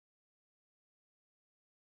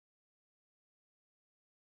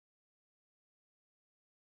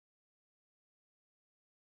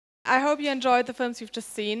I hope you enjoyed the films you've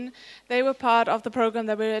just seen. They were part of the program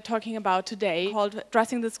that we're talking about today called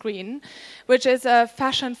Dressing the Screen, which is a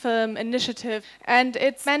fashion film initiative, and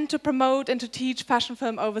it's meant to promote and to teach fashion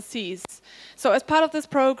film overseas. So as part of this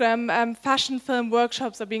program, fashion film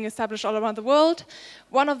workshops are being established all around the world.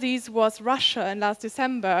 One of these was Russia in last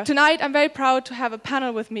December. Tonight I'm very proud to have a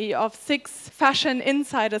panel with me of 6 fashion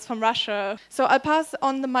insiders from Russia. So I'll pass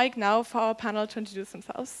on the mic now for our panel to introduce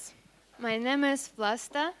themselves. My name is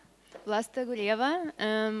Vlasta Gureva.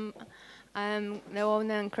 I'm the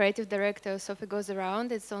owner and creative director of Sophie Goes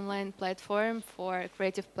Around. It's an online platform for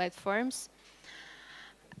creative platforms.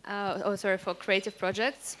 For creative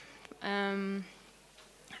projects. I'm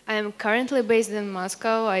currently based in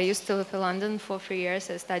Moscow. I used to live in London for 3 years.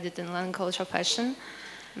 I studied in London College of Fashion.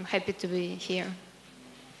 I'm happy to be here.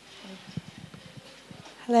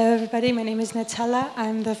 Hello everybody, my name is Natala.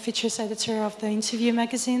 I'm the features editor of the Interview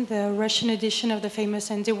magazine, the Russian edition of the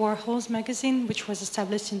famous Andy Warhol's magazine, which was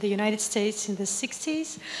established in the United States in the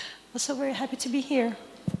 60s. Also very happy to be here.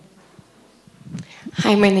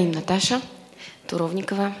 Hi, my name is Natasha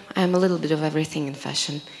Turovnikova. I'm a little bit of everything in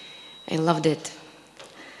fashion. I loved it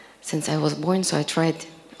since I was born, so I tried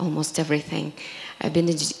almost everything. I've been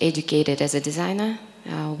educated as a designer,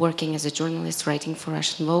 working as a journalist, writing for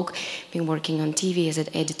Russian Vogue, been working on TV as an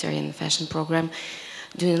editor in a fashion program,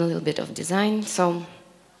 doing a little bit of design,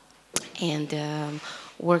 and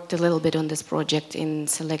worked a little bit on this project in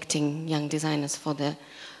selecting young designers for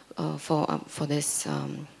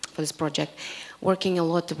this project. Working a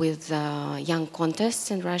lot with young contests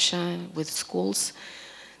in Russia, with schools.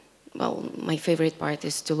 Well, my favorite part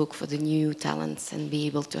is to look for the new talents and be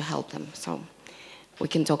able to help them. So we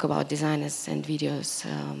can talk about designers and videos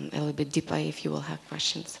a little bit deeper if you will have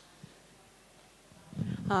questions.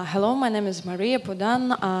 Hello, my name is Maria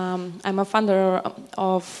Pudan. I'm a founder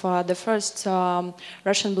of the first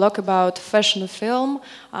Russian blog about fashion film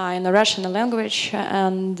in the Russian language,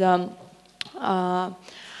 and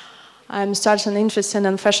I'm starting interested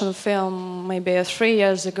in fashion film maybe 3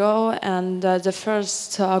 years ago, and the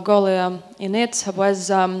first goal in it was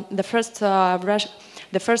the first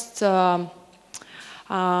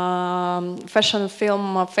fashion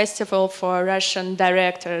film festival for Russian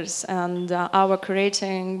directors, and our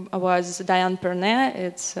creating was Diane Pernet.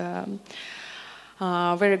 It's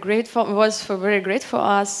very great for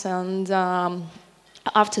us, and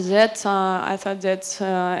after that I thought that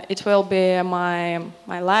it will be my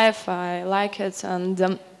life. I like it, and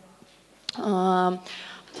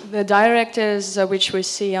the directors which we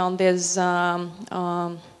see on this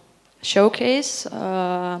showcase,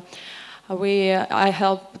 I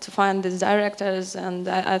helped to find these directors, and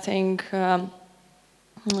I think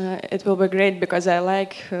it will be great because I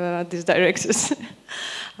like these directors.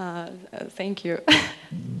 Thank you.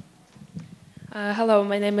 Hello,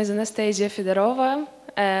 my name is Anastasia Fedorova,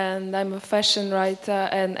 and I'm a fashion writer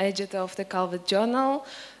and editor of the Calvet Journal.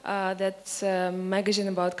 That's a magazine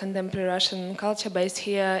about contemporary Russian culture based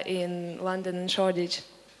here in London and Shoreditch.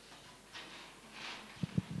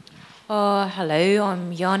 Hello,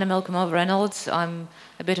 I'm Jana Milkomova-Reynolds. I'm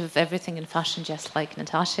a bit of everything in fashion, just like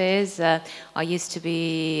Natasha is. I used to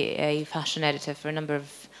be a fashion editor for a number of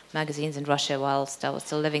magazines in Russia whilst I was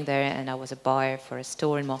still living there, and I was a buyer for a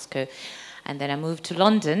store in Moscow. And then I moved to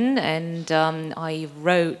London, and I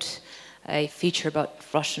wrote a feature about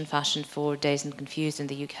Russian fashion for Dazed and Confused in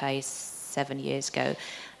the UK 7 years ago.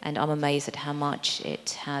 And I'm amazed at how much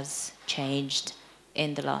it has changed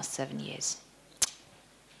in the last 7 years.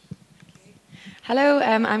 Hello,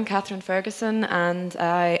 I'm Catherine Ferguson, and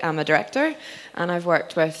I am a director, and I've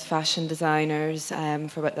worked with fashion designers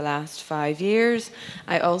for about the last 5 years.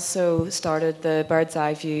 I also started the Bird's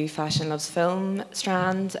Eye View Fashion Loves Film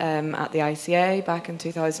strand at the ICA back in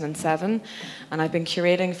 2007, and I've been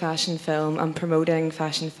curating fashion film and promoting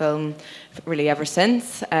fashion film really ever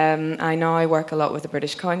since. I work a lot with the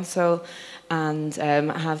British Council, and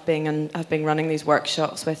have been running these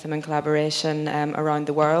workshops with them in collaboration around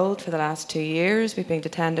the world for the last 2 years. We've been to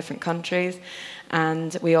 10 different countries,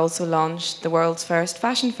 and we also launched the world's first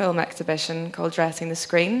fashion film exhibition called Dressing the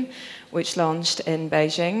Screen, which launched in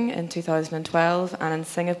Beijing in 2012 and in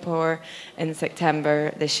Singapore in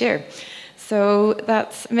September this year. So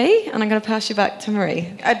that's me, and I'm going to pass you back to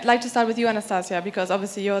Marie. I'd like to start with you, Anastasia, because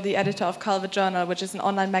obviously you're the editor of Calvet Journal, which is an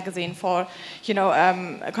online magazine for,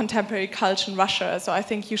 contemporary culture in Russia. So I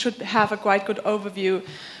think you should have a quite good overview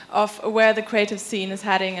of where the creative scene is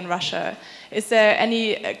heading in Russia. Is there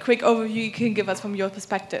any quick overview you can give us from your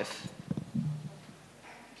perspective?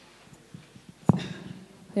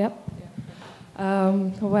 Yep.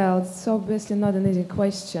 Well, it's obviously not an easy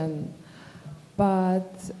question.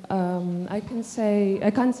 but I can't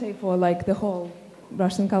say for like the whole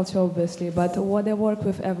Russian culture, obviously, but what I work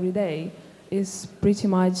with every day is pretty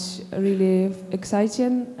much really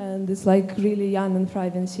exciting, and it's like really young and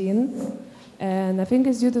thriving scene. And I think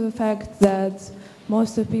it's due to the fact that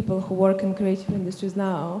most of the people who work in creative industries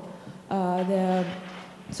now, they're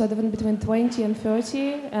sort of in between 20 and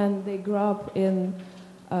 30, and they grew up in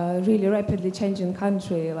a really rapidly changing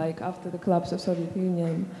country, like after the collapse of Soviet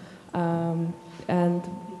Union. And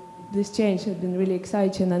this change has been really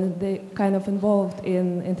exciting, and they kind of involved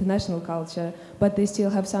in international culture, but they still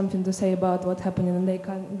have something to say about what's happening in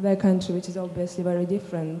their country, which is obviously very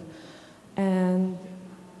different. And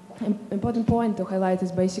an important point to highlight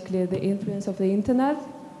is basically the influence of the internet,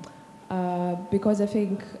 because I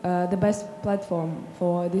think the best platform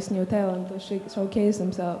for this new talent to showcase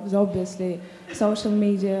themselves is obviously social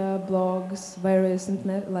media, blogs, various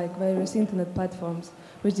internet platforms,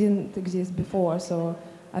 which didn't exist before. So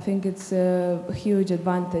I think it's a huge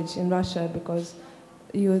advantage in Russia, because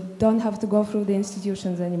you don't have to go through the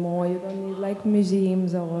institutions anymore. You don't need like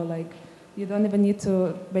museums, or like you don't even need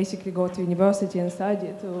to basically go to university and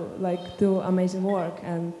study to like do amazing work.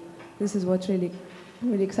 And this is what's really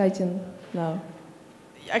exciting now.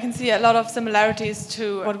 I can see a lot of similarities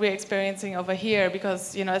to what we're experiencing over here,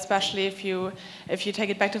 because especially if you take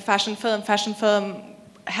it back to fashion film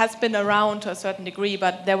has been around to a certain degree,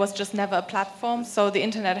 but there was just never a platform. So the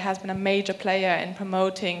internet has been a major player in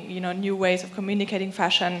promoting, new ways of communicating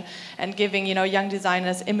fashion and giving, young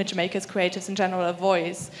designers, image makers, creatives in general a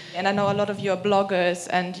voice. And I know a lot of you are bloggers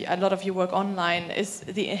and a lot of you work online.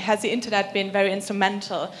 Has the internet been very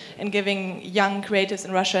instrumental in giving young creatives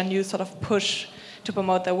in Russia a new sort of push to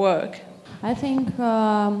promote their work? I think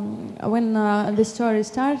when the story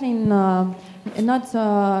started, not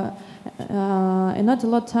a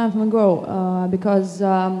lot of time ago, because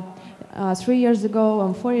 3 years ago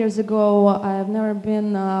and 4 years ago, I have never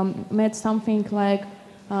been made something like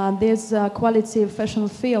this quality fashion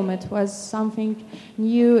film. It was something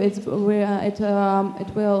new. It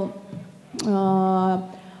will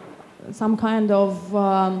some kind of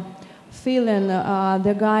feeling.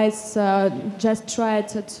 The guys just tried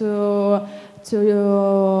to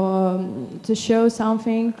show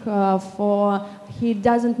something for he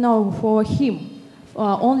doesn't know, for him,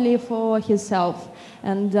 only for himself.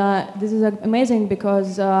 And this is amazing,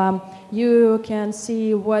 because you can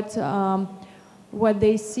see what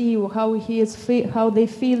they see, how they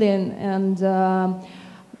feeling. And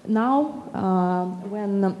now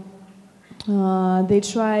when they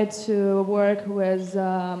try to work with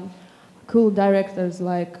cool directors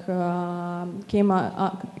like came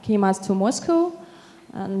us to Moscow,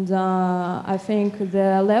 and I think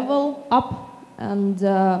the level up, and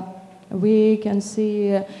we can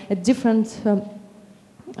see at different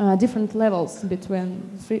levels between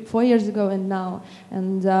 4 years ago and now.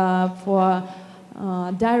 And for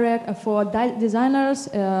designers,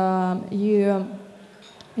 you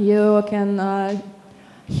can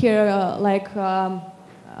hear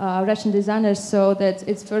Russian designers, so that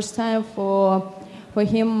it's first time for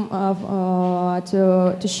him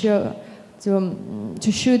to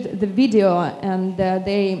shoot the video, and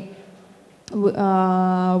they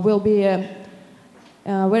will be a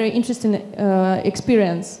very interesting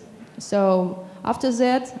experience. So after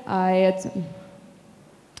that, I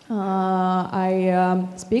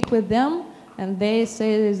speak with them, and they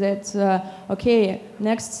say that okay,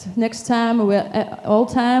 next time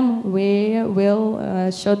we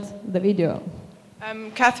will shoot the video.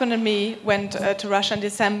 Catherine and me went to Russia in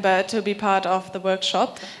December to be part of the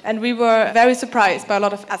workshop, and we were very surprised by a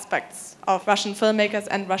lot of aspects of Russian filmmakers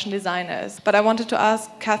and Russian designers. But I wanted to ask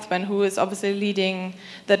Catherine, who is obviously leading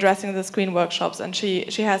the Dressing the Screen workshops, and she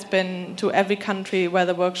has been to every country where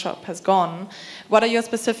the workshop has gone. What are your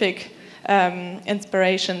specific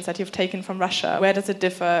inspirations that you've taken from Russia? Where does it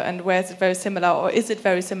differ, and where is it very similar, or is it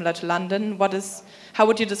very similar to London? How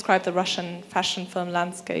would you describe the Russian fashion film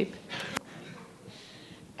landscape?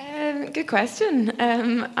 Good question.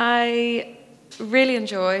 I really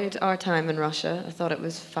enjoyed our time in Russia. I thought it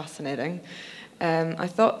was fascinating. I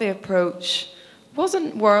thought the approach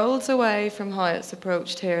wasn't worlds away from how it's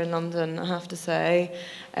approached here in London, I have to say.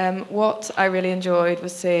 What I really enjoyed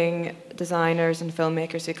was seeing designers and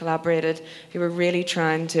filmmakers who collaborated, who were really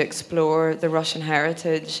trying to explore the Russian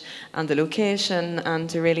heritage and the location, and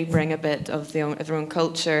to really bring a bit of their own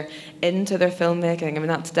culture into their filmmaking. I mean,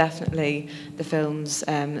 that's definitely the films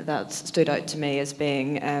that stood out to me as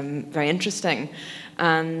being very interesting.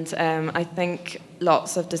 And I think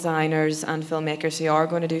lots of designers and filmmakers who are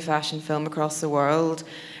going to do fashion film across the world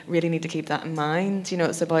really need to keep that in mind. You know,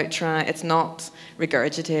 it's about it's not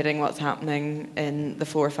regurgitating what's happening in the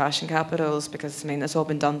four fashion capitals, because I mean it's all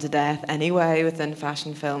been done to death anyway within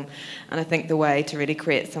fashion film. And I think the way to really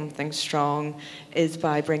create something strong is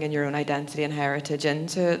by bringing your own identity and heritage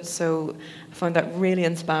into it. So I found that really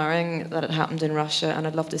inspiring that it happened in Russia, and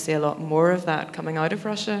I'd love to see a lot more of that coming out of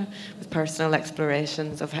Russia with personal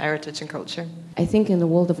explorations of heritage and culture. I think in the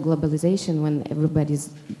world of globalization, when everybody's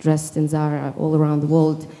dressed in Zara all around the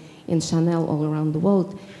world, in Chanel all around the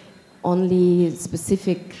world, only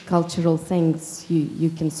specific cultural things you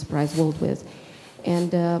can surprise the world with.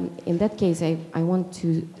 And in that case, I want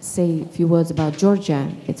to say a few words about Georgia.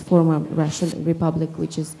 It's former Russian Republic,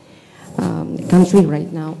 which is a country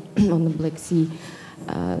right now on the Black Sea.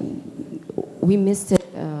 We missed it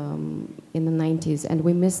in the 90s, and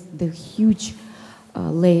we missed the huge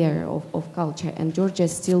layer of culture. And Georgia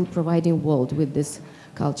is still providing world with this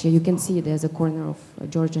culture. You can see there's a corner of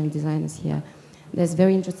Georgian designers here. There's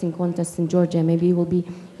very interesting contest in Georgia. Maybe it will be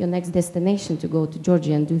your next destination to go to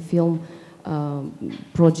Georgia and do film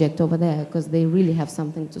project over there, because they really have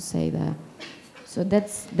something to say there. So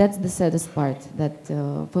that's the saddest part, that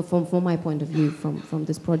from my point of view from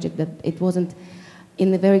this project, that it wasn't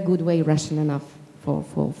in a very good way Russian enough for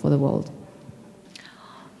the world.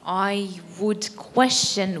 I would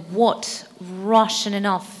question what Russian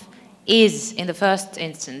enough is in the first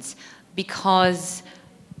instance, because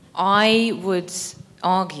I would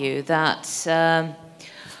argue that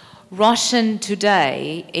Russian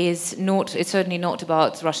today is not, it's certainly not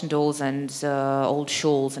about Russian dolls and old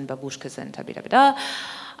shawls and babushkas and da-da-da-da.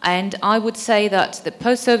 And I would say that the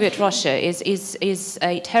post-Soviet Russia is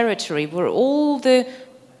a territory where all the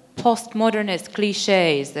postmodernist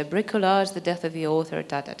cliches, the bricolage, the death of the author,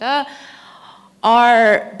 da-da-da,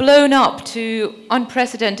 are blown up to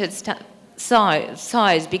unprecedented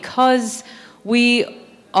size, because we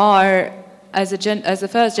are, as the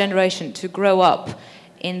first generation to grow up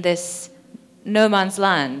in this no man's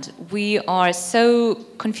land, we are so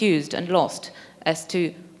confused and lost as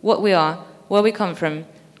to what we are, where we come from,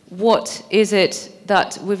 what is it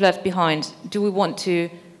that we've left behind. Do we want to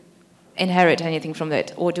inherit anything from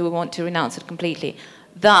it, or do we want to renounce it completely?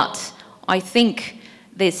 That, I think,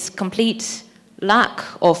 this complete lack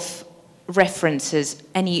of references,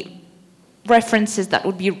 any references that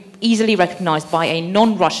would be easily recognized by a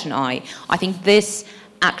non-Russian eye, I think this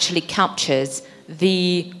actually captures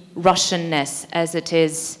the Russianness as it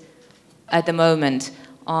is at the moment.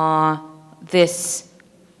 This,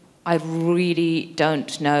 I really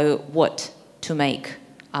don't know what to make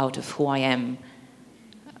out of who I am.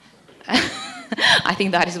 I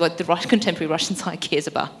think that is what the contemporary Russian psyche is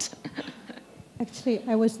about. Actually,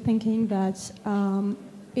 I was thinking that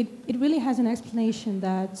it really has an explanation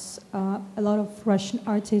that a lot of Russian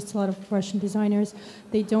artists, a lot of Russian designers,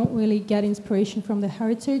 they don't really get inspiration from the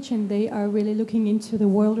heritage, and they are really looking into the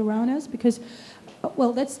world around us, because,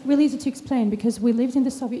 well, that's really easy to explain, because we lived in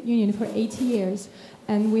the Soviet Union for 80 years,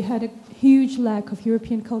 and we had a huge lack of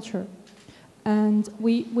European culture. And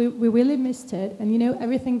we really missed it. And, you know,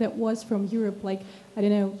 everything that was from Europe, like, I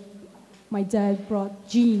don't know, my dad brought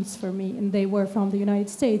jeans for me, and they were from the United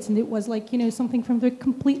States, and it was like, you know, something from a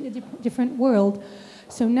completely different world.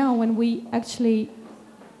 So now when we actually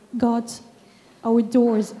got our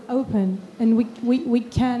doors open, and we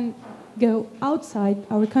can go outside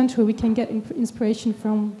our country, we can get inspiration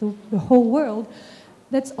from the whole world,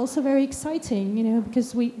 that's also very exciting, you know,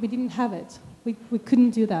 because we didn't have it. We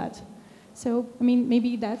couldn't do that. So, I mean,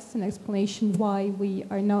 maybe that's an explanation why we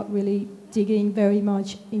are not really digging very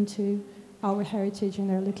much into our heritage and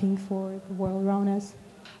are looking for the world around us.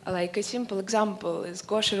 Like a simple example is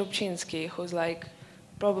Gosha Rubchinsky, who's like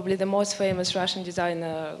probably the most famous Russian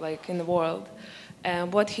designer like in the world.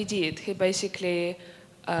 And what he did, he basically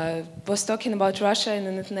was talking about Russia in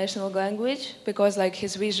an international language, because like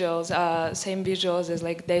his visuals are same visuals as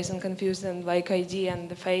like Dazed and Confused and like ID and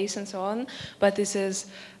The Face and so on. But this is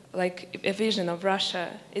like a vision of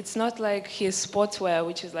Russia. It's not like his sportswear,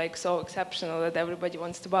 which is like so exceptional that everybody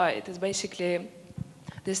wants to buy it. It's basically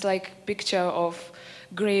this like picture of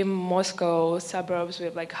grim Moscow suburbs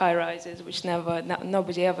with like high rises, which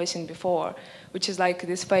nobody ever seen before, which is like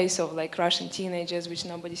this face of like Russian teenagers, which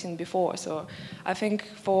nobody seen before. So I think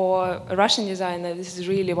for a Russian designer, this is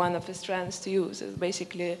really one of his strengths to use, is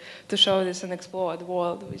basically to show this and explore the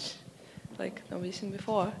world, which like nobody's seen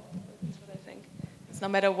before. No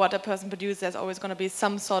matter what a person produces, there's always going to be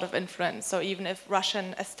some sort of influence. So even if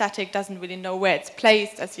Russian aesthetic doesn't really know where it's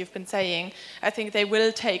placed, as you've been saying, I think they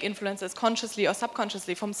will take influences consciously or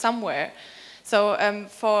subconsciously from somewhere. So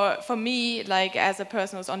for me, like as a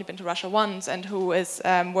person who's only been to Russia once and who is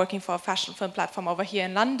working for a fashion film platform over here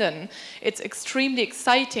in London, it's extremely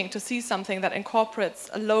exciting to see something that incorporates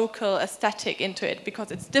a local aesthetic into it,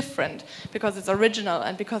 because it's different, because it's original,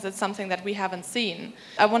 and because it's something that we haven't seen.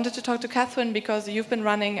 I wanted to talk to Catherine because you've been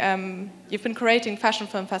running, you've been creating fashion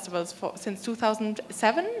film festivals since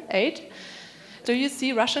 2007, 2008. Do you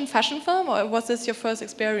see Russian fashion film, or was this your first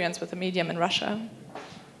experience with the medium in Russia?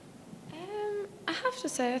 I have to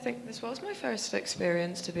say, I think this was my first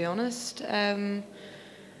experience, to be honest.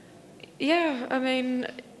 Yeah, I mean,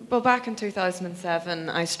 well, back in 2007,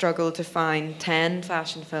 I struggled to find 10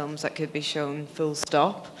 fashion films that could be shown full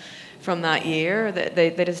stop from that year.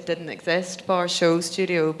 They just didn't exist, bar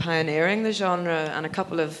SHOWstudio pioneering the genre and a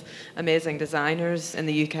couple of amazing designers in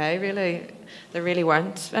the UK, really. There really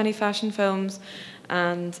weren't any fashion films,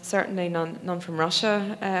 and certainly none from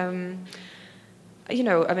Russia. You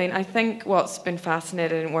know, I mean, I think what's been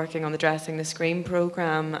fascinating in working on the Dressing the Screen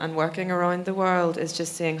programme and working around the world is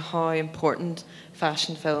just seeing how important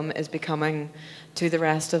fashion film is becoming to the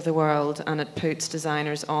rest of the world, and it puts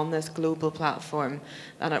designers on this global platform,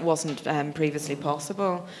 and it wasn't previously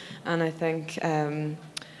possible. And I think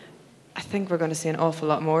we're going to see an awful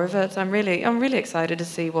lot more of it. I'm really excited to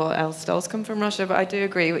see what else does come from Russia, but I do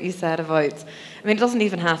agree what you said about, I mean, it doesn't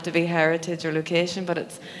even have to be heritage or location, but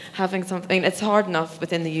it's having something, it's hard enough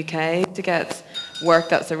within the UK to get work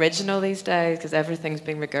that's original these days, because everything's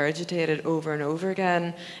being regurgitated over and over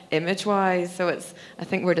again, image-wise, so I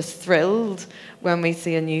think we're just thrilled when we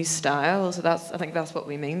see a new style, so I think that's what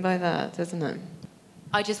we mean by that, isn't it?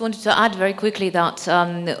 I just wanted to add very quickly that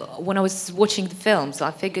when I was watching the films,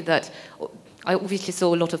 I figured that I obviously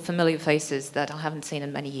saw a lot of familiar faces that I haven't seen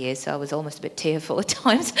in many years, so I was almost a bit tearful at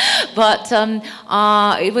times. But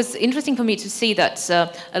it was interesting for me to see that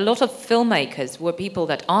a lot of filmmakers were people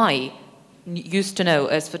that I used to know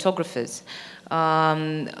as photographers.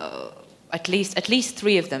 At least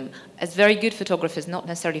 3 of them as very good photographers, not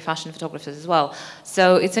necessarily fashion photographers as well.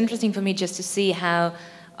 So it's interesting for me just to see how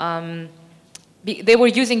they were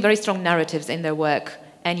using very strong narratives in their work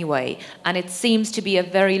anyway, and it seems to be a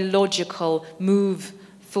very logical move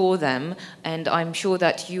for them, and I'm sure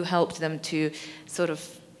that you helped them to sort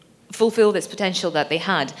of fulfill this potential that they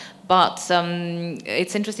had. But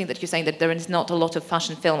it's interesting that you're saying that there is not a lot of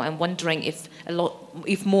fashion film. I'm wondering if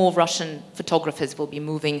more Russian photographers will be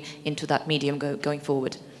moving into that medium going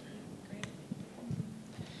forward.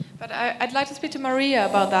 But I'd like to speak to Maria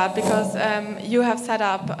about that, because you have set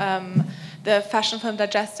up the Fashion Film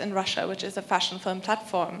Digest in Russia, which is a fashion film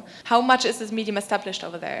platform. How much is this medium established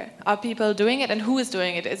over there? Are people doing it, and who is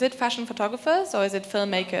doing it? Is it fashion photographers or is it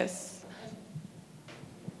filmmakers?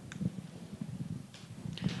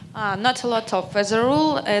 Not a lot of. As a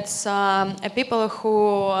rule, it's people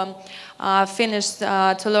who finished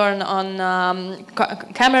to learn on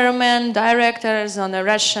cameramen, directors on a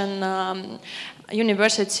Russian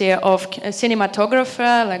University of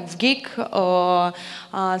Cinematographer, like VGIK, or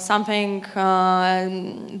something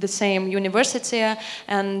the same university,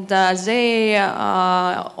 and they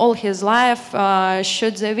all his life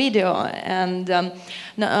shoot the video, and I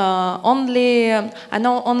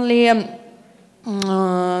know only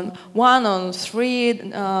 1 or 3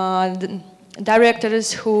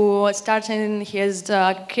 directors who started his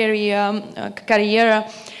career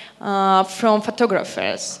from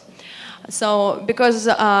photographers. So, because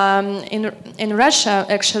in Russia,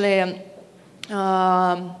 actually,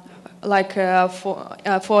 like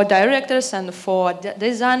for directors and for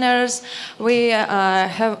designers, we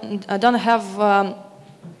don't have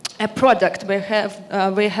a product.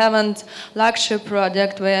 We haven't luxury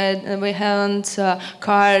product. We haven't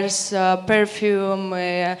cars, perfume,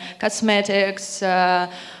 cosmetics,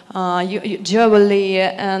 jewelry,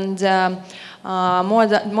 and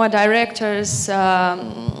more directors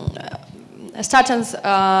started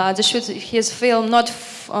to shoot his film not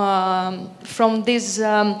from these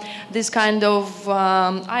kind of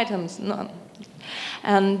items. No.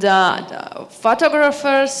 And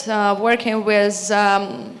photographers working with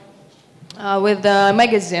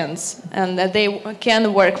magazines, and they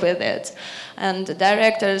can work with it. And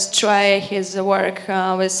directors try his work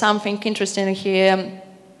with something interesting here.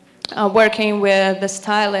 Working with the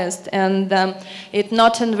stylist, and it's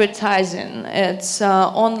not advertising. It's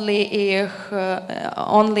only if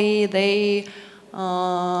only they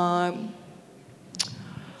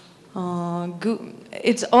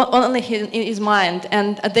it's only in his mind,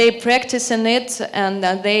 and they practice in it, and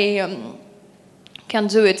they can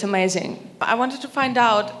do it amazing. I wanted to find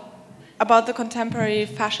out, about the contemporary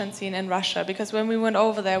fashion scene in Russia, because when we went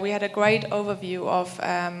over there, we had a great overview of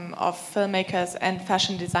filmmakers and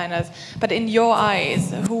fashion designers. But in your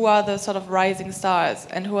eyes, who are the sort of rising stars,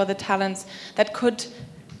 and who are the talents that could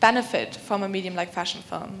benefit from a medium like fashion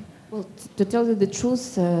film? Well, to tell you the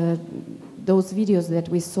truth, those videos that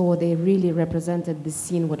we saw, they really represented the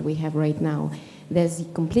scene what we have right now. There's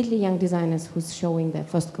completely young designers who's showing their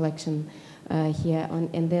first collection here,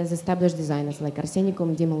 and there's established designers like Arseniy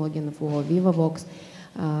Kom, Dima Loginov, or Viva Vox,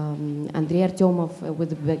 Andrei Artyomov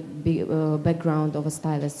with a background of a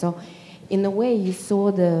stylist. So in a way, you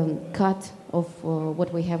saw the cut of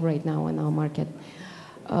what we have right now in our market.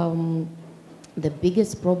 The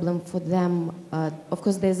biggest problem for them, of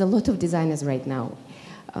course, there's a lot of designers right now.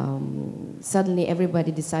 Suddenly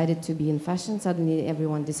everybody decided to be in fashion, suddenly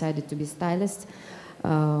everyone decided to be stylists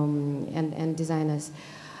and designers.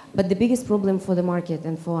 But the biggest problem for the market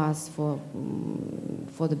and for us, for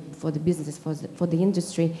the business, for the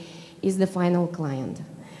industry, is the final client.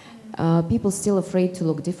 People still afraid to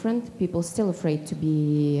look different, people still afraid to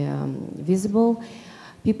be visible,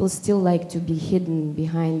 people still like to be hidden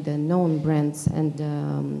behind the known brands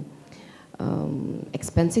and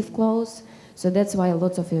expensive clothes. So that's why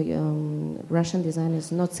lots of Russian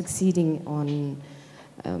designers not succeeding on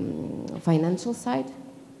financial side.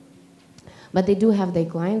 But they do have their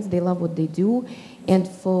clients, they love what they do, and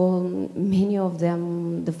for many of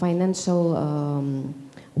them, the financial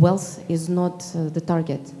wealth is not the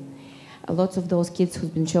target. Lots of those kids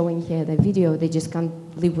who've been showing here the video, they just can't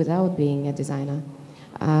live without being a designer.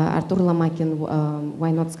 Artur Lamakin,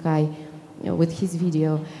 Why Not Sky, with his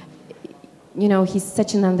video, you know, he's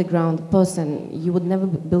such an underground person. You would never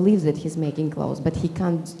believe that he's making clothes, but he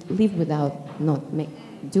can't live without not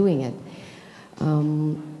doing it.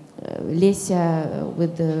 Lesia,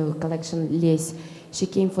 with the collection Les, she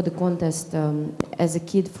came for the contest as a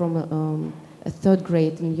kid from a third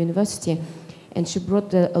grade in university, and she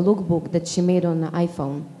brought a lookbook that she made on an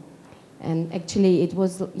iPhone. And actually it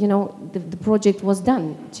was, you know, the project was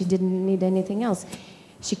done. She didn't need anything else.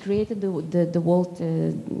 She created the world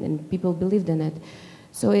and people believed in it.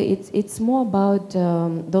 So it's more about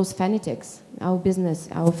those fanatics. Our business,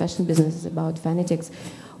 our fashion business is about fanatics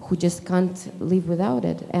who just can't live without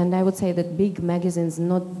it. And I would say that big magazines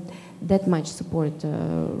not that much support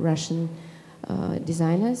Russian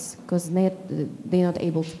designers because they're not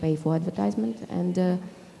able to pay for advertisement, and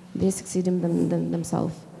they succeed in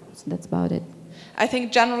themselves. So that's about it. I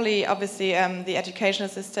think generally, obviously, the educational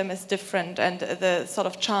system is different, and the sort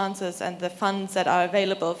of chances and the funds that are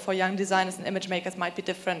available for young designers and image makers might be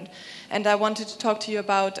different. And I wanted to talk to you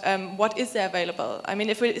about what is there available. I mean,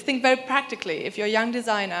 if we think very practically, if you're a young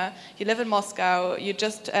designer, you live in Moscow,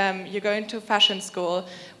 you're going to fashion school,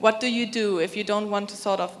 what do you do if you don't want to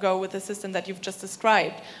sort of go with the system that you've just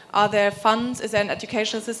described? Are there funds? Is there an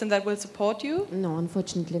educational system that will support you? No,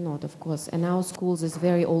 unfortunately not, of course. And our schools is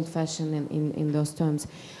very old-fashioned in those terms.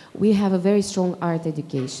 We have a very strong art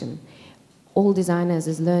education. All designers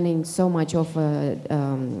is learning so much of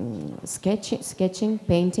sketching,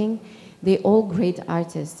 painting. They're all great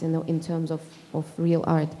artists in terms of real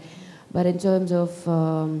art. But in terms of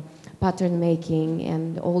pattern making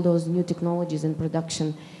and all those new technologies in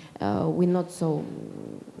production, we're not so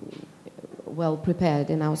well prepared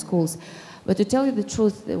in our schools. But to tell you the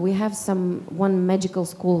truth, we have one magical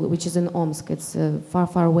school which is in Omsk. It's far,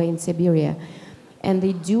 far away in Siberia. And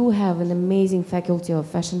they do have an amazing faculty of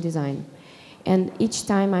fashion design. And each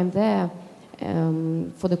time I'm there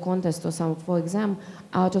for the contest or for exam,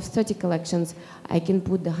 out of 30 collections, I can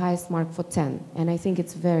put the highest mark for 10. And I think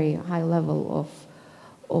it's very high level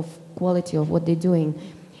of quality of what they're doing.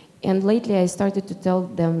 And lately I started to tell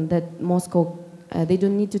them that Moscow, they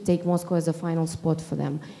don't need to take Moscow as a final spot for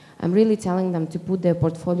them. I'm really telling them to put their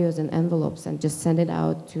portfolios in envelopes and just send it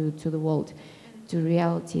out to the world, to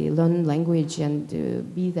reality, learn language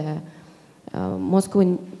and be there.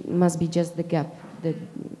 Moscow must be just the gap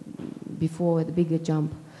before the bigger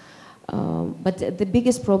jump. But the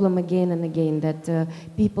biggest problem again and again that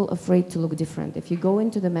people are afraid to look different. If you go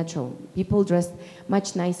into the metro, people dress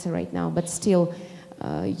much nicer right now, but still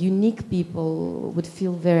unique people would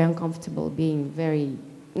feel very uncomfortable being very,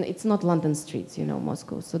 it's not London streets, you know,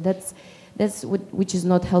 Moscow. So that's which is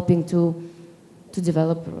not helping to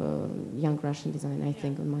develop young Russian design, I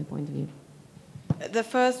think, on my point of view. The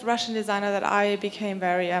first Russian designer that I became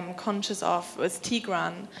very conscious of was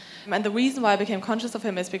Tigran. And the reason why I became conscious of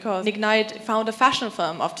him is because Nick Knight found a fashion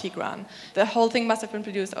film of Tigran. The whole thing must have been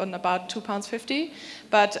produced on about £2.50,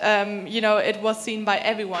 but you know, it was seen by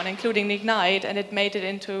everyone, including Nick Knight, and it made it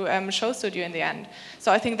into SHOWstudio in the end.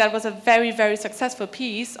 So I think that was a very, very successful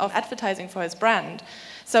piece of advertising for his brand.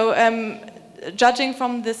 So, judging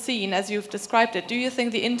from the scene as you've described it, do you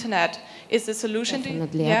think the internet is the solution?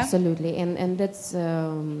 Definitely, Yeah? absolutely, and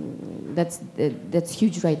that's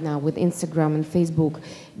huge right now with Instagram and Facebook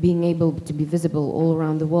being able to be visible all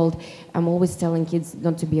around the world. I'm always telling kids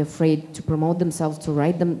not to be afraid to promote themselves, to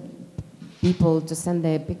write them people, to send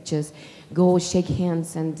their pictures, go shake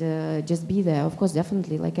hands and just be there. Of course,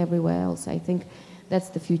 definitely, like everywhere else. I think that's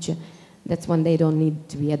the future. That's when they don't need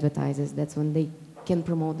to be advertisers. That's when they can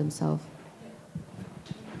promote themselves.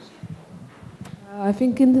 I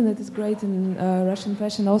think internet is great in Russian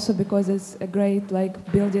fashion also because it's a great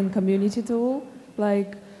building community tool.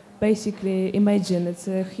 Like basically imagine it's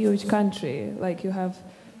a huge country. Like you have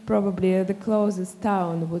probably the closest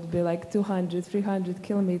town would be like 200, 300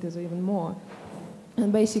 kilometers or even more.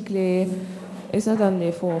 And basically it's not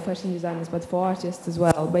only for fashion designers but for artists as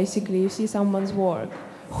well. Basically you see someone's work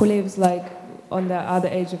who lives like on the other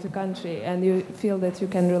edge of the country and you feel that you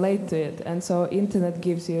can relate to it. And so internet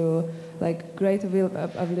gives you like great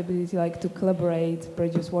availability like to collaborate,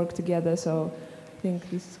 produce work together. So I think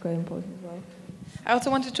this is quite important as well. I also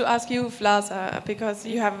wanted to ask you, Vlasa, because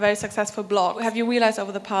you have a very successful blog. Have you realized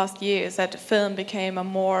over the past years that film became a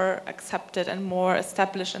more accepted and more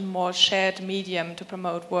established and more shared medium to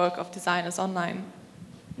promote work of designers online?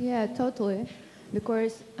 Yeah, totally.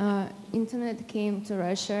 Because internet came to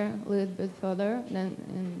Russia a little bit further than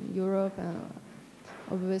in Europe and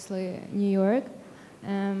obviously New York.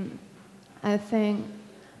 I think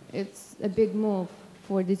it's a big move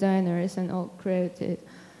for designers and all creative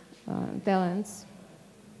talents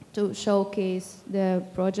to showcase their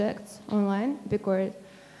projects online because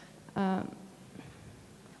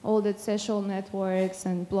all the social networks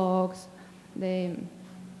and blogs they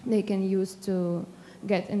can use to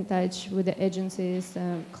get in touch with the agencies,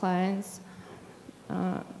 clients.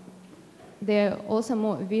 They're also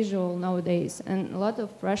more visual nowadays, and a lot of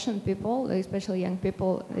Russian people, especially young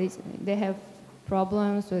people, they have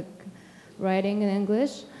problems with writing in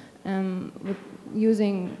English. With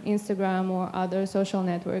using Instagram or other social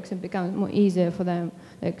networks, it becomes more easier for them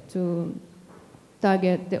to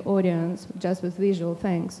target the audience just with visual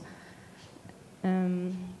things.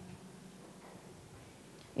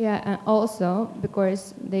 Yeah, and also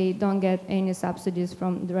because they don't get any subsidies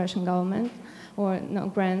from the Russian government or no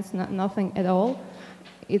grants, nothing at all,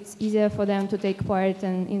 it's easier for them to take part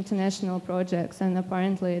in international projects, and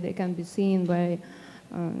apparently they can be seen by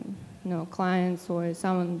clients or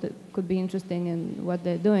someone that could be interested in what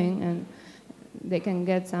they're doing, and they can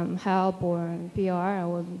get some help or PR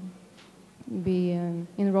or be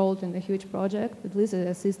enrolled in a huge project, at least as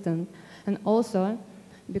assistant. And also,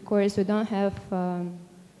 because we don't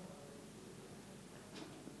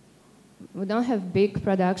have big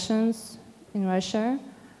productions in Russia,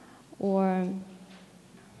 or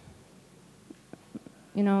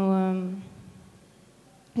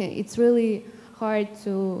it's really hard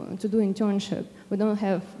to do internship. We don't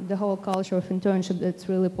have the whole culture of internship that's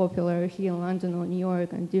really popular here in London or New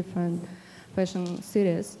York and different fashion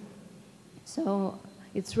cities. So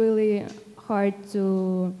it's really hard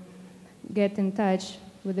to get in touch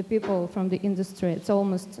with the people from the industry. It's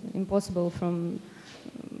almost impossible from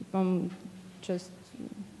just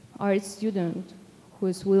art student who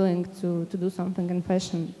is willing to do something in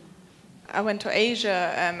fashion. I went to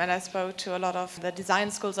Asia and I spoke to a lot of the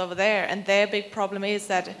design schools over there, and their big problem is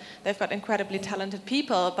that they've got incredibly talented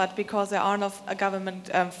people, but because there are no government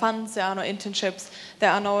funds, there are no internships,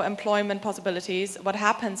 there are no employment possibilities, what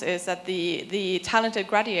happens is that the talented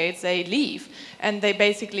graduates, they leave and they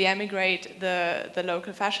basically emigrate the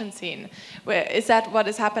local fashion scene. Is that what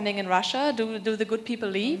is happening in Russia? Do the good people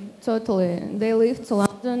leave? Totally. They leave to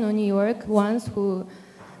London or New York, ones who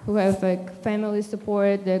have family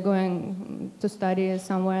support, they're going to study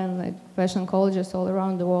somewhere in fashion colleges all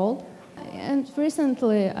around the world. And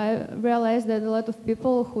recently I realized that a lot of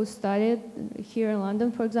people who studied here in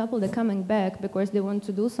London, for example, they're coming back because they want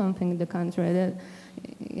to do something in the country.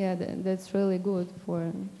 That's really good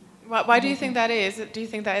for... Why do you think that is? Do you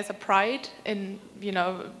think there is a pride in,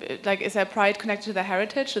 is there pride connected to their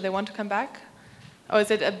heritage? Do they want to come back? Or is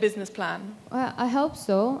it a business plan? Well, I hope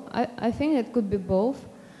so. I think it could be both.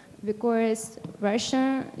 Because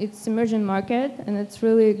Russia, it's emerging market and it's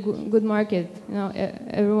really good market.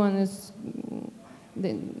 Everyone is,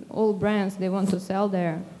 all brands, they want to sell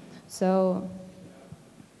there. So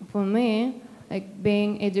for me,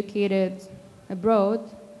 being educated abroad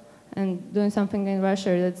and doing something in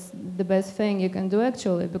Russia, that's the best thing you can do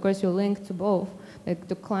actually, because you're linked to both,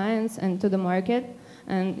 to clients and to the market,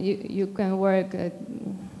 and you can work a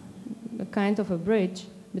kind of a bridge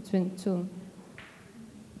between two.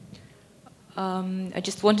 I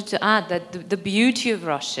just wanted to add that the beauty of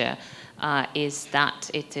Russia is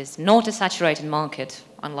that it is not a saturated market,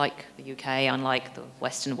 unlike the UK, unlike the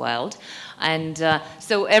Western world. And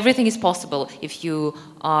so everything is possible if you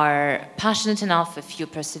are passionate enough, if you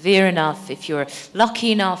persevere enough, if you're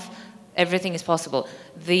lucky enough, everything is possible.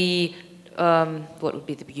 What would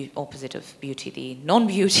be the opposite of beauty? The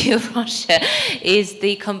non-beauty of Russia is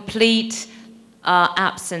the complete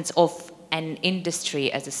absence of an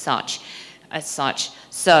industry as such.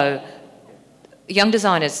 So young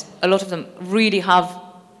designers, a lot of them really have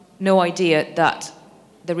no idea that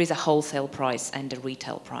there is a wholesale price and a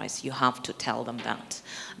retail price. You have to tell them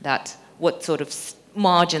that what sort of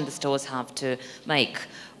margin the stores have to make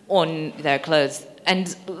on their clothes,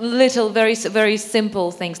 and little, very, very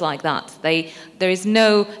simple things like that. There is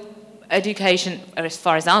no education, as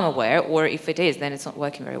far as I'm aware, or if it is, then it's not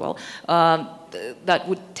working very well, that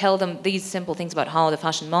would tell them these simple things about how the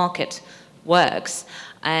fashion market works.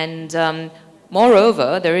 And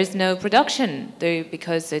moreover, there is no production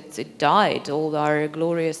because it died. All our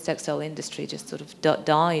glorious textile industry just sort of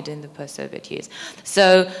died in the post-Soviet years.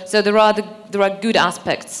 So there are good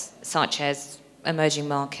aspects such as emerging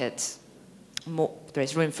markets. There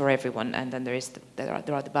is room for everyone, and then there are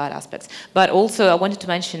the bad aspects. But also, I wanted to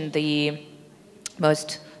mention the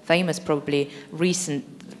most famous, probably recent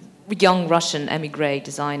young Russian émigré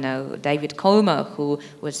designer, David Koma, who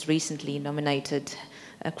was recently nominated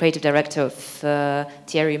creative director of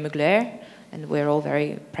Thierry Mugler, and we're all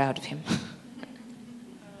very proud of him.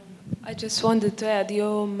 I just wanted to add,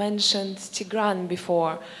 you mentioned Tigran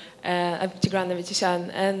before, Tigran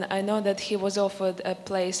Avitisyan, and I know that he was offered a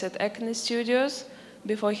place at Acne Studios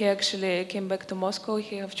before he actually came back to Moscow.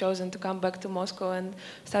 He have chosen to come back to Moscow and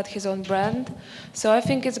start his own brand. So I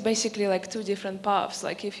think it's basically like two different paths.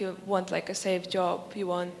 Like if you want like a safe job, you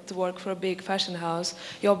want to work for a big fashion house,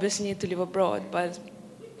 you obviously need to live abroad, but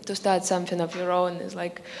to start something of your own is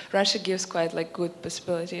like, Russia gives quite like good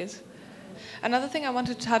possibilities. Another thing I want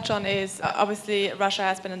to touch on is, obviously, Russia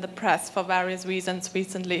has been in the press for various reasons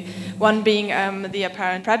recently, one being the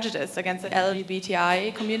apparent prejudice against the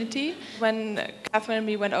LGBTI community. When Catherine and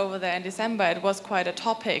me went over there in December, it was quite a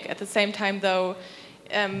topic. At the same time, though,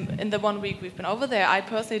 in the 1 week we've been over there, I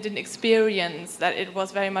personally didn't experience that it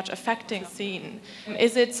was very much affecting the scene.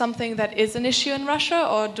 Is it something that is an issue in Russia,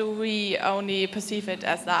 or do we only perceive it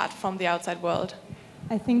as that from the outside world?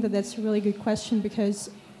 I think that that's a really good question, because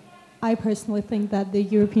I personally think that the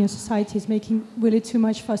European society is making really too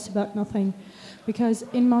much fuss about nothing. Because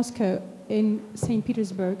in Moscow, in St.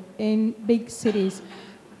 Petersburg, in big cities,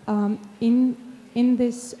 in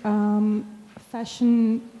this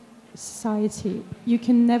fashion society, you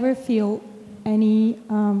can never feel any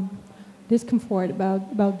discomfort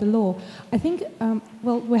about the law. I think,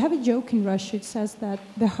 well, we have a joke in Russia. It says that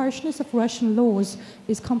the harshness of Russian laws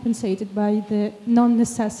is compensated by the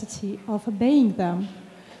non-necessity of obeying them.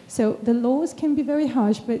 So the laws can be very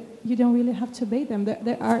harsh, but you don't really have to obey them.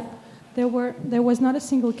 There was not a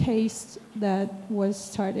single case that was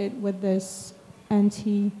started with this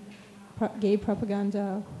anti-gay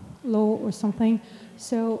propaganda law or something.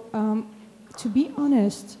 So to be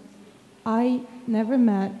honest, I never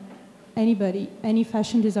met anybody, any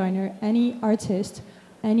fashion designer, any artist,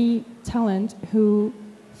 any talent who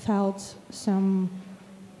felt some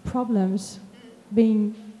problems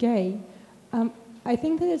being gay. I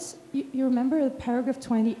think that it's, you remember paragraph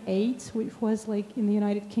 28, which was like in the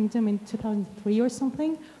United Kingdom in 2003 or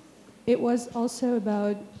something? It was also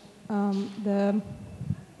about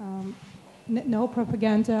no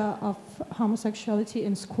propaganda of homosexuality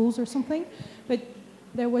in schools or something, but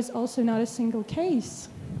there was also not a single case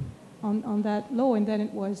on that law, and then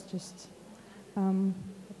it was just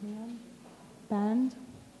banned.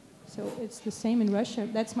 So it's the same in Russia.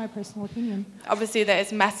 That's my personal opinion. Obviously, there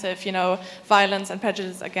is massive, violence and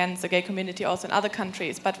prejudice against the gay community also in other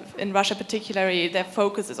countries. But in Russia particularly, their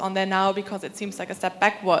focus is on there now because it seems like a step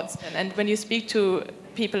backwards. And when you speak to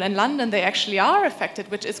people in London, they actually are affected,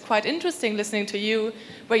 which is quite interesting listening to you,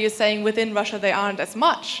 where you're saying within Russia they aren't as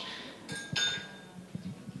much.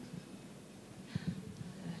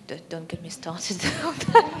 Don't get me started on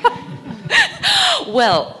that.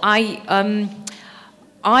 Well,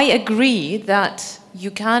 I agree that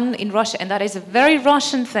you can, in Russia, and that is a very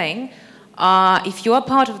Russian thing, if you are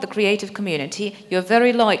part of the creative community, you're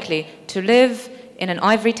very likely to live in an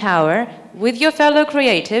ivory tower with your fellow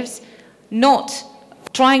creatives, not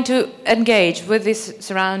trying to engage with these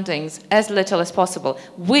surroundings as little as possible,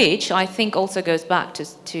 which I think also goes back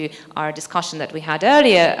to our discussion that we had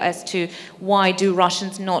earlier as to why do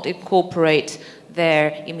Russians not incorporate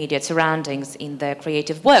their immediate surroundings in their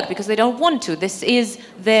creative work because they don't want to. This is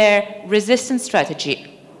their resistance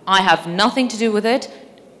strategy. I have nothing to do with it.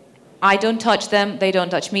 I don't touch them, they don't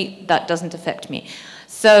touch me, that doesn't affect me.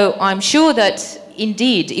 So I'm sure that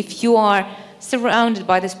indeed, if you are surrounded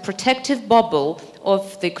by this protective bubble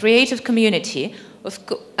of the creative community,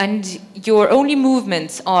 and your only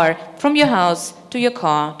movements are from your house to your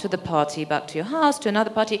car, to the party, back to your house, to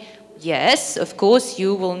another party, yes, of course,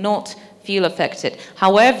 you will not feel affected.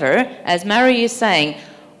 However, as Mary is saying,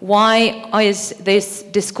 why is this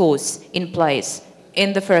discourse in place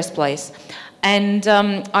in the first place? And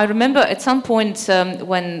I remember at some point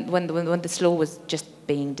when this law was just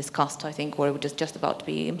being discussed, I think, or it was just about to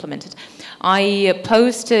be implemented, I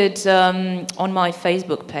posted on my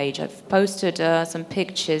Facebook page, I've posted some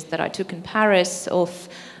pictures that I took in Paris of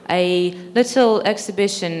a little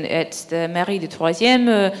exhibition at the Mairie du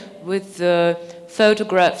Troisième with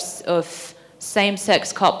photographs of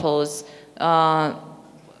same-sex couples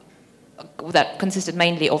that consisted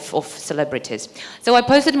mainly of celebrities. So I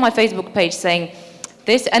posted on my Facebook page saying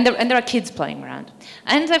this, and there are kids playing around.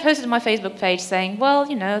 And I posted on my Facebook page saying, well,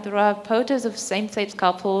 you know, there are photos of same-sex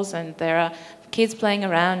couples and there are kids playing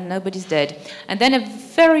around, nobody's dead. And then a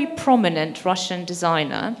very prominent Russian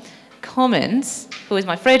designer comments, who is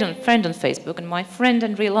my friend on Facebook and my friend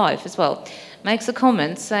in real life as well, makes a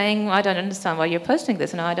comment saying, I don't understand why you're posting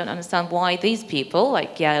this, and I don't understand why these people,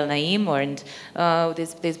 like Yael Naim or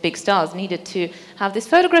these big stars, needed to have these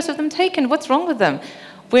photographs of them taken. What's wrong with them?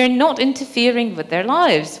 We're not interfering with their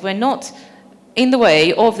lives. We're not in the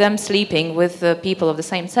way of them sleeping with people of the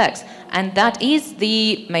same sex. And that is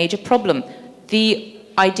the major problem. The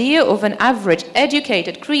idea of an average,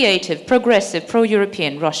 educated, creative, progressive,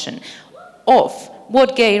 pro-European Russian of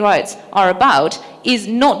what gay rights are about is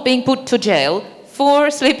not being put to jail for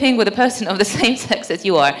sleeping with a person of the same sex as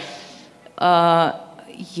you are.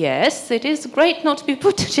 Yes, it is great not to be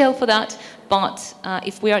put to jail for that, but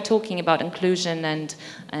if we are talking about inclusion and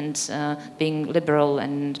being liberal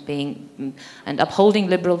and upholding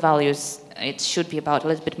liberal values, it should be about a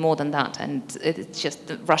little bit more than that, and it's just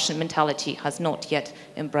the Russian mentality has not yet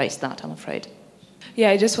embraced that, I'm afraid.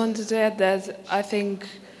 Yeah, I just wanted to add that I think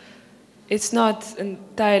it's not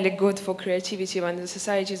entirely good for creativity when the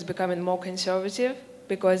society is becoming more conservative,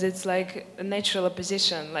 because it's like a natural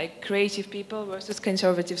opposition, like creative people versus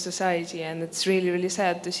conservative society, and it's really, really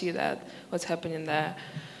sad to see that, what's happening there.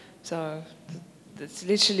 So it's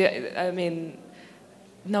literally, I mean,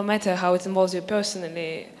 no matter how it involves you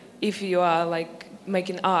personally, if you are like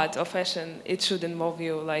making art or fashion, it should involve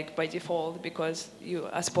you like by default, because you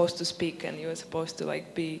are supposed to speak and you are supposed to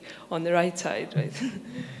like be on the right side, right?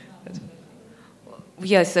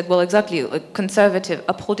 Yes, well, exactly.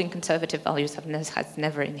 Upholding conservative values has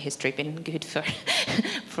never in history been good for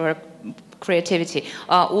for creativity.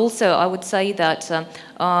 Also, I would say that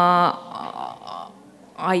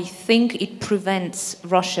I think it prevents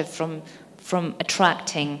Russia from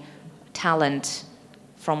attracting talent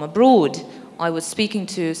from abroad. I was speaking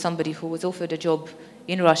to somebody who was offered a job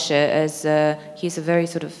in Russia as he's a very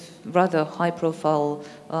sort of rather high-profile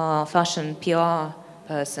fashion PR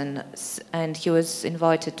person, and he was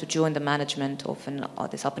invited to join the management of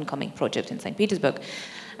this up-and-coming project in St. Petersburg.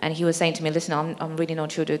 And he was saying to me, listen, I'm really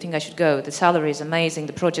not sure, do you think I should go? The salary is amazing,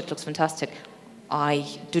 the project looks fantastic.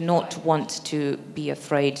 I do not want to be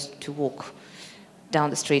afraid to walk down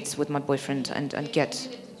the streets with my boyfriend and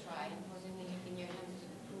get...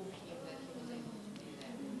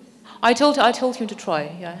 I told him to try,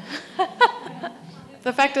 yeah.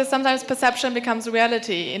 The fact is, sometimes perception becomes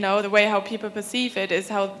reality. You know, the way how people perceive it is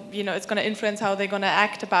how, you know, it's going to influence how they're going to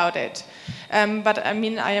act about it. But I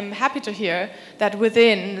mean, I am happy to hear that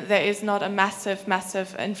within there is not a massive,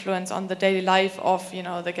 massive influence on the daily life of, you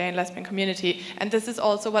know, the gay and lesbian community. And this is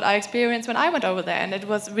also what I experienced when I went over there, and it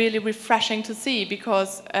was really refreshing to see,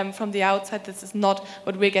 because from the outside, this is not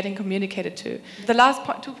what we're getting communicated to. The last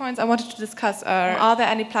 2 points I wanted to discuss are there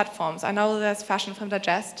any platforms? I know there's Fashion Film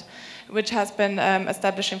Digest, which has been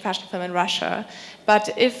establishing fashion film in Russia. But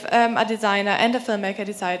if a designer and a filmmaker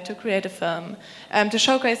decide to create a film to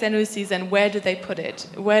showcase their new season, where do they put it?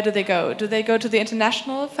 Where do they go? Do they go to the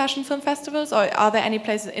international fashion film festivals, or are there any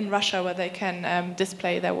places in Russia where they can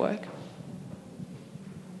display their work?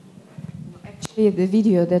 Actually, the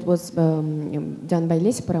video that was done by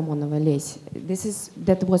Lesi Paramonova,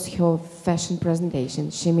 that was her fashion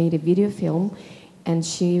presentation. She made a video film, and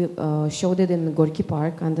she showed it in Gorky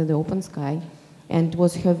Park under the open sky, and it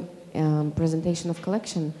was her presentation of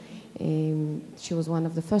collection. She was one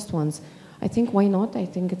of the first ones. I think, why not? I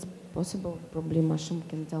think it's possible. Probably Mashum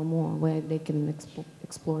can tell more where they can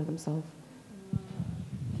explore themselves.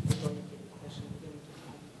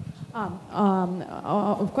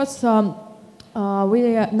 Of course,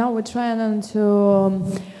 we're trying to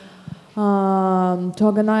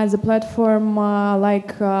organize a platform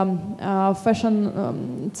like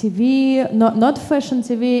fashion TV, not fashion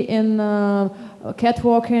TV in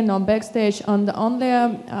catwalking or backstage, on the only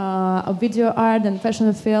video art and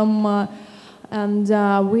fashion film. And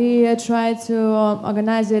we try to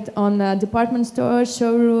organize it on department stores,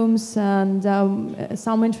 showrooms, and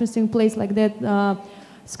some interesting place like that.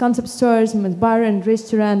 Concept stores, bar and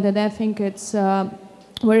restaurant, and I think it's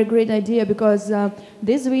very great idea because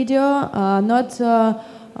this video not to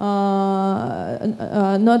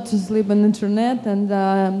sleep on internet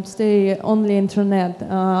and stay only internet,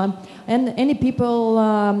 and any people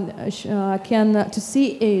can to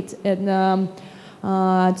see it and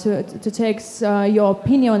to take your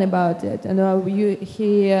opinion about it, and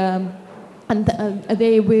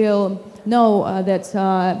they will know that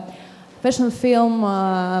fashion film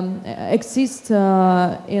exists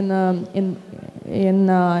in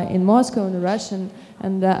Moscow, in Russian,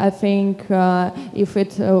 and I think if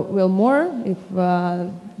it will more, if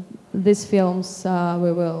these films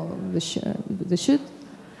we will shoot,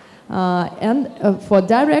 and for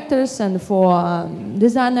directors and for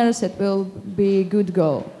designers, it will be good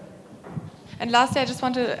goal. And lastly, I just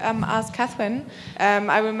want to ask Catherine.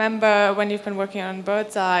 I remember when you've been working on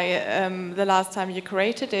Bird's Eye, the last time you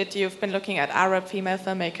created it, you've been looking at Arab female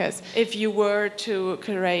filmmakers. If you were to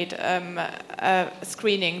create a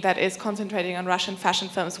screening that is concentrating on Russian fashion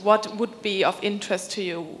films, what would be of interest to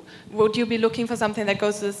you? Would you be looking for something that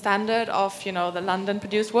goes to the standard of, the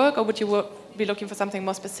London-produced work, or would you be looking for something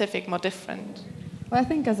more specific, more different? Well, I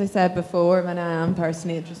think, as I said before, I am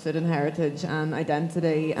personally interested in heritage and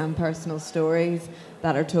identity and personal stories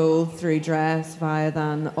that are told through dress via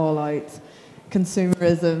than all-out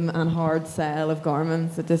consumerism and hard sell of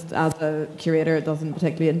garments. It just, as a curator, it doesn't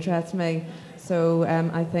particularly interest me. So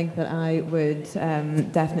I think that I would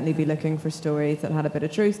definitely be looking for stories that had a bit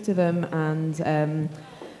of truth to them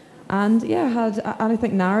and yeah, I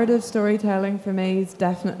think narrative storytelling for me is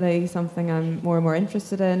definitely something I'm more and more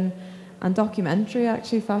interested in. And documentary,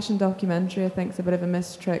 actually, fashion documentary, I think is a bit of a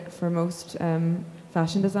mistrick for most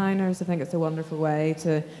fashion designers. I think it's a wonderful way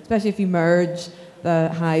to, especially if you merge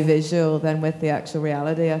the high visual then with the actual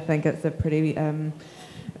reality, I think it's a pretty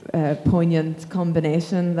poignant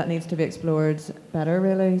combination that needs to be explored better,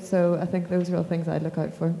 really. So I think those are all things I'd look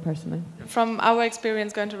out for, personally. From our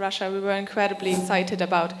experience going to Russia, we were incredibly excited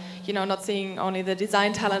about, not seeing only the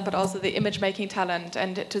design talent, but also the image-making talent,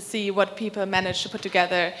 and to see what people managed to put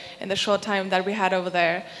together in the short time that we had over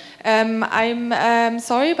there. I'm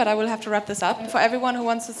sorry, but I will have to wrap this up. For everyone who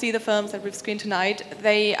wants to see the films that we've screened tonight,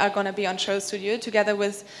 they are going to be on SHOWstudio, together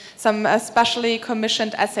with some specially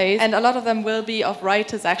commissioned essays, and a lot of them will be of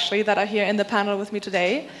writers, actually, that are here in the panel with me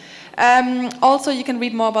today. Also, you can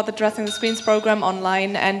read more about the Dressing the Screens program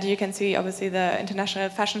online, and you can see, obviously, the International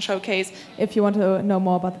Fashion Showcase if you want to know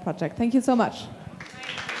more about the project. Thank you so much.